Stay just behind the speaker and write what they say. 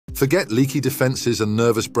Forget leaky defences and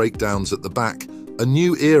nervous breakdowns at the back. A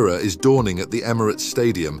new era is dawning at the Emirates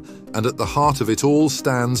Stadium, and at the heart of it all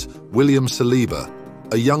stands William Saliba,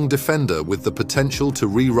 a young defender with the potential to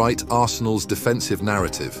rewrite Arsenal's defensive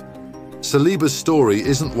narrative. Saliba's story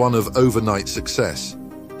isn't one of overnight success.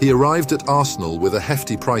 He arrived at Arsenal with a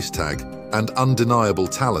hefty price tag and undeniable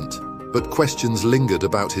talent, but questions lingered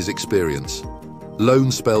about his experience.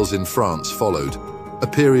 Loan spells in France followed, a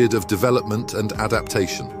period of development and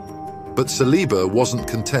adaptation. But Saliba wasn't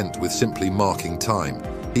content with simply marking time.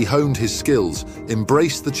 He honed his skills,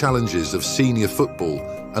 embraced the challenges of senior football,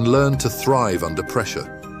 and learned to thrive under pressure.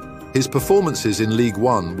 His performances in League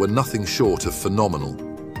One were nothing short of phenomenal.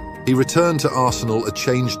 He returned to Arsenal a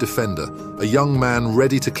changed defender, a young man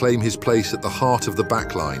ready to claim his place at the heart of the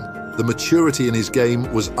backline. The maturity in his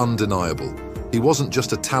game was undeniable. He wasn't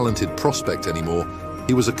just a talented prospect anymore,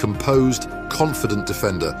 he was a composed, confident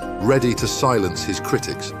defender, ready to silence his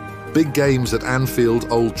critics. Big games at Anfield,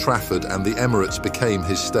 Old Trafford, and the Emirates became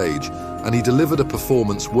his stage, and he delivered a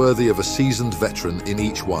performance worthy of a seasoned veteran in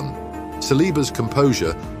each one. Saliba's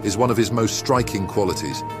composure is one of his most striking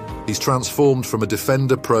qualities. He's transformed from a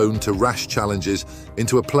defender prone to rash challenges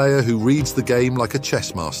into a player who reads the game like a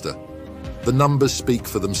chess master. The numbers speak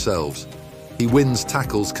for themselves. He wins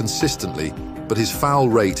tackles consistently, but his foul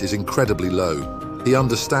rate is incredibly low. He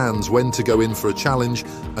understands when to go in for a challenge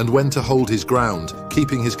and when to hold his ground,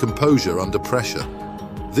 keeping his composure under pressure.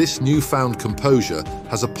 This newfound composure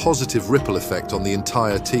has a positive ripple effect on the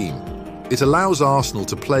entire team. It allows Arsenal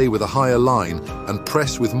to play with a higher line and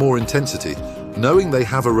press with more intensity, knowing they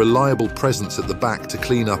have a reliable presence at the back to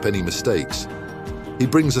clean up any mistakes. He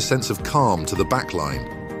brings a sense of calm to the backline.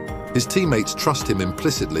 His teammates trust him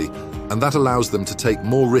implicitly, and that allows them to take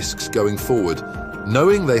more risks going forward,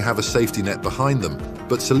 knowing they have a safety net behind them.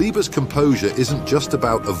 But Saliba's composure isn't just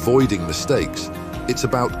about avoiding mistakes, it's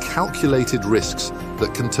about calculated risks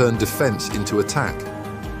that can turn defense into attack.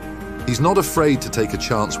 He's not afraid to take a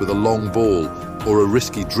chance with a long ball or a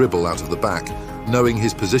risky dribble out of the back, knowing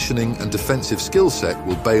his positioning and defensive skill set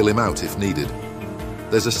will bail him out if needed.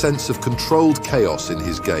 There's a sense of controlled chaos in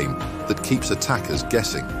his game that keeps attackers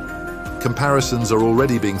guessing. Comparisons are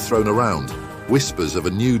already being thrown around, whispers of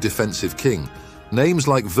a new defensive king. Names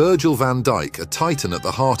like Virgil van Dijk, a titan at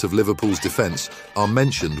the heart of Liverpool's defence, are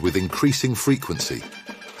mentioned with increasing frequency.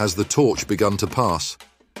 Has the torch begun to pass?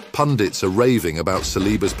 Pundits are raving about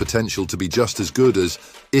Saliba's potential to be just as good as,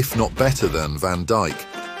 if not better than, Van Dijk.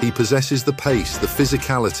 He possesses the pace, the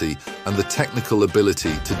physicality, and the technical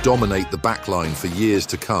ability to dominate the backline for years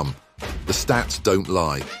to come. The stats don't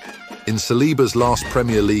lie. In Saliba's last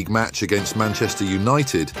Premier League match against Manchester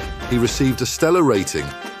United, he received a stellar rating,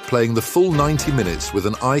 playing the full 90 minutes with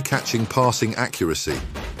an eye-catching passing accuracy.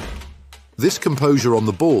 This composure on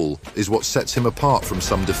the ball is what sets him apart from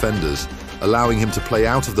some defenders, allowing him to play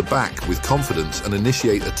out of the back with confidence and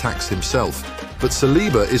initiate attacks himself. But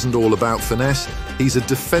Saliba isn't all about finesse, he's a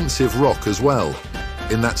defensive rock as well.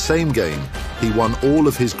 In that same game, he won all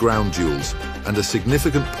of his ground duels and a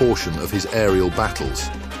significant portion of his aerial battles.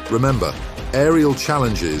 Remember, aerial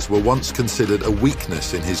challenges were once considered a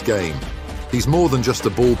weakness in his game. He's more than just a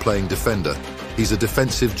ball-playing defender, he's a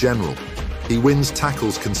defensive general. He wins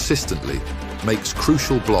tackles consistently, makes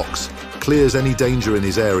crucial blocks, clears any danger in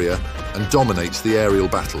his area, and dominates the aerial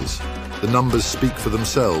battles. The numbers speak for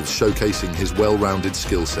themselves, showcasing his well-rounded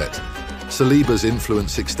skill set. Saliba's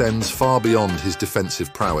influence extends far beyond his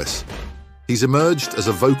defensive prowess. He's emerged as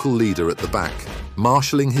a vocal leader at the back,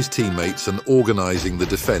 marshalling his teammates and organising the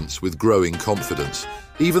defence with growing confidence.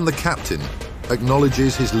 Even the captain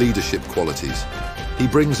acknowledges his leadership qualities. He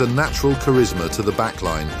brings a natural charisma to the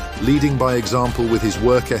backline, leading by example with his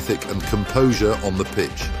work ethic and composure on the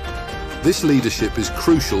pitch. This leadership is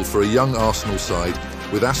crucial for a young Arsenal side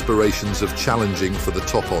with aspirations of challenging for the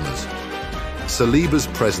top honours. Saliba's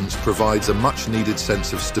presence provides a much-needed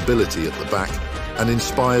sense of stability at the back and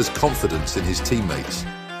inspires confidence in his teammates.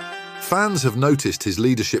 Fans have noticed his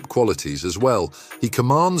leadership qualities as well. He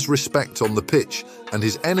commands respect on the pitch, and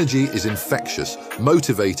his energy is infectious,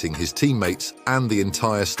 motivating his teammates and the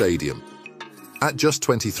entire stadium. At just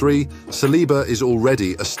 23, Saliba is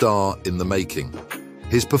already a star in the making.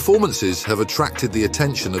 His performances have attracted the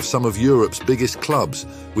attention of some of Europe's biggest clubs,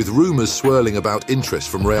 with rumours swirling about interest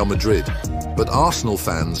from Real Madrid. But Arsenal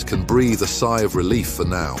fans can breathe a sigh of relief for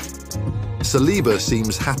now. Saliba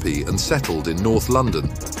seems happy and settled in North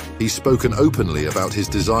London. He's spoken openly about his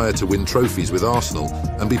desire to win trophies with Arsenal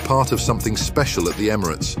and be part of something special at the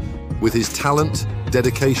Emirates. With his talent,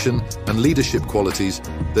 dedication, and leadership qualities,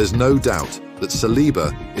 there's no doubt that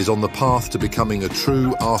Saliba is on the path to becoming a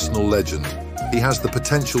true Arsenal legend. He has the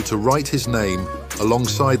potential to write his name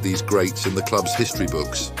alongside these greats in the club's history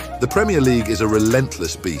books. The Premier League is a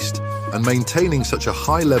relentless beast, and maintaining such a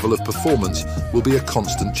high level of performance will be a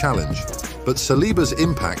constant challenge. But Saliba's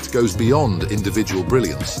impact goes beyond individual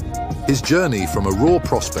brilliance. His journey from a raw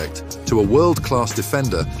prospect to a world-class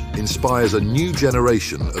defender inspires a new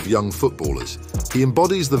generation of young footballers. He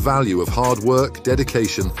embodies the value of hard work,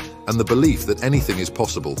 dedication, and the belief that anything is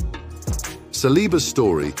possible. Saliba's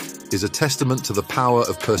story is a testament to the power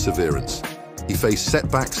of perseverance. He faced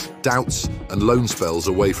setbacks, doubts, and loan spells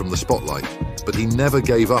away from the spotlight, but he never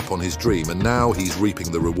gave up on his dream, and now he's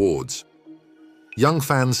reaping the rewards. Young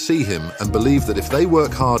fans see him and believe that if they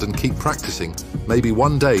work hard and keep practicing, maybe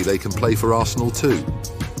one day they can play for Arsenal too.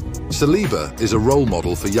 Saliba is a role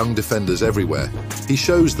model for young defenders everywhere. He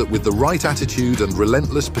shows that with the right attitude and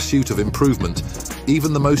relentless pursuit of improvement,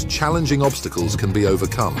 even the most challenging obstacles can be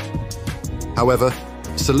overcome. However,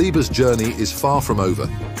 Saliba's journey is far from over.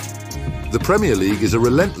 The Premier League is a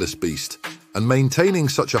relentless beast, and maintaining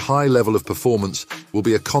such a high level of performance will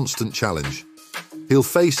be a constant challenge. He'll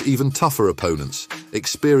face even tougher opponents,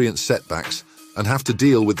 experience setbacks, and have to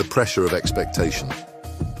deal with the pressure of expectation.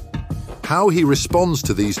 How he responds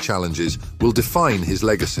to these challenges will define his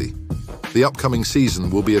legacy. The upcoming season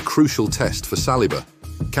will be a crucial test for Saliba.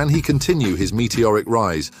 Can he continue his meteoric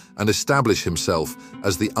rise and establish himself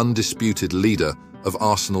as the undisputed leader of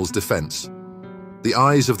Arsenal's defence? The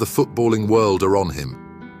eyes of the footballing world are on him.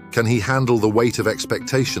 Can he handle the weight of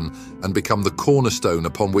expectation and become the cornerstone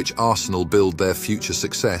upon which Arsenal build their future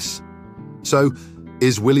success? So,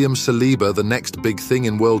 is William Saliba the next big thing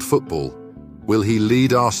in world football? Will he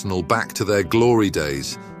lead Arsenal back to their glory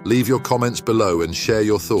days? Leave your comments below and share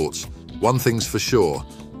your thoughts. One thing's for sure,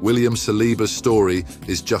 William Saliba's story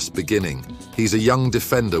is just beginning. He's a young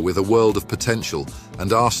defender with a world of potential,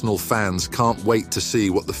 and Arsenal fans can't wait to see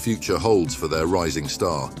what the future holds for their rising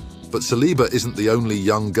star. But Saliba isn't the only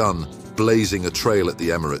young gun blazing a trail at the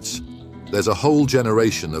Emirates. There's a whole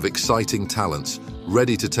generation of exciting talents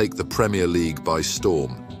ready to take the Premier League by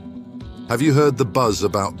storm. Have you heard the buzz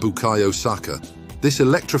about Bukayo Saka? This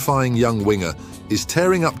electrifying young winger is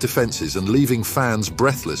tearing up defences and leaving fans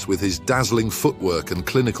breathless with his dazzling footwork and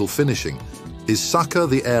clinical finishing. Is Saka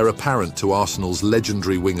the heir apparent to Arsenal's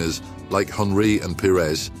legendary wingers like Henry and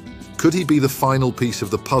Pires? Could he be the final piece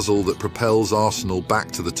of the puzzle that propels Arsenal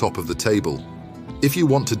back to the top of the table? If you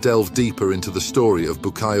want to delve deeper into the story of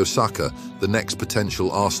Bukayo Saka, the next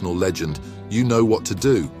potential Arsenal legend, you know what to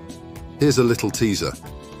do. Here's a little teaser.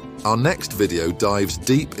 Our next video dives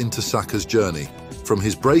deep into Saka's journey, from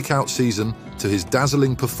his breakout season to his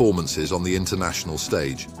dazzling performances on the international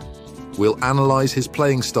stage. We'll analyse his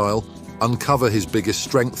playing style, uncover his biggest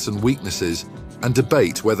strengths and weaknesses, and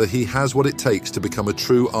debate whether he has what it takes to become a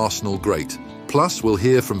true Arsenal great. Plus, we'll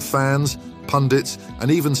hear from fans, pundits,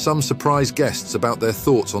 and even some surprise guests about their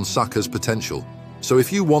thoughts on Saka's potential. So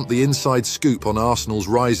if you want the inside scoop on Arsenal's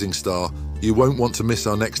rising star, you won't want to miss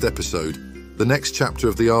our next episode. The next chapter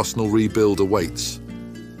of the Arsenal rebuild awaits.